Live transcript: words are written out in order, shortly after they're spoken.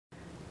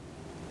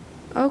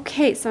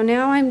Okay, so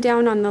now I'm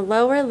down on the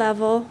lower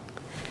level.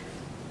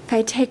 If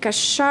I take a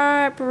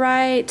sharp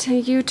right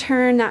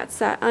U-turn, that's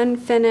that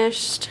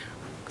unfinished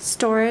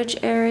storage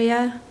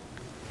area.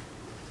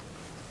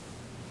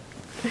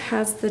 It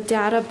has the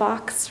data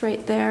box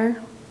right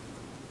there.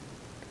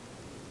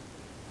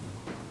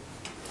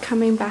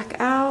 Coming back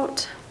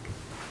out.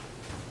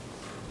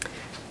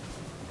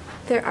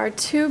 There are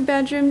 2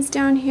 bedrooms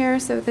down here,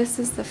 so this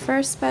is the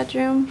first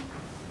bedroom.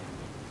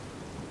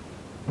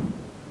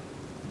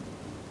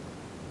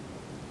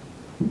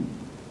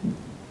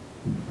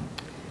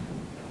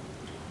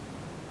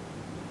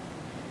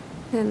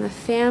 Then the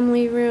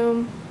family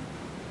room.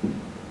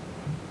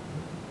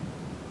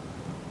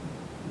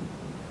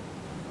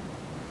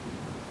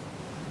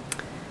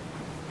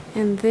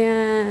 And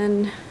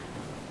then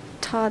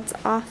Todd's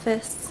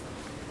office.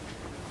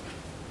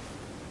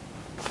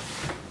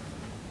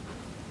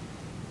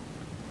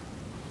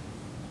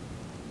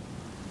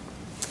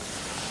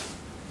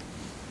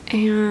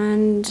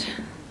 And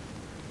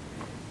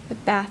the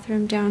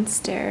bathroom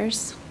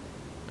downstairs.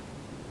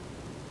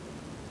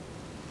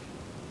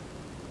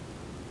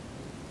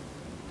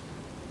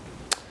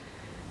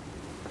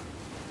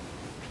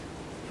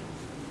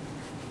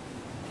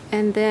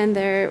 And then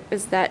there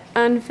is that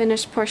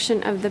unfinished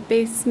portion of the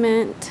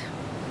basement.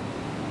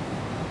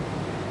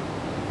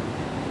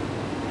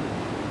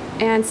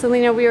 And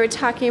Selena, we were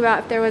talking about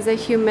if there was a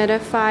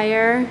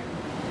humidifier,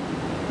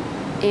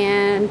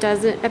 and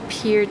doesn't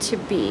appear to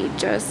be,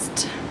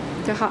 just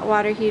the hot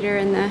water heater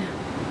and the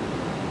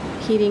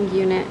heating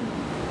unit.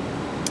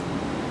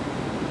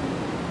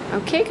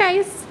 Okay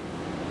guys,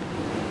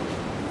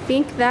 I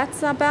think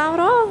that's about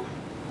all.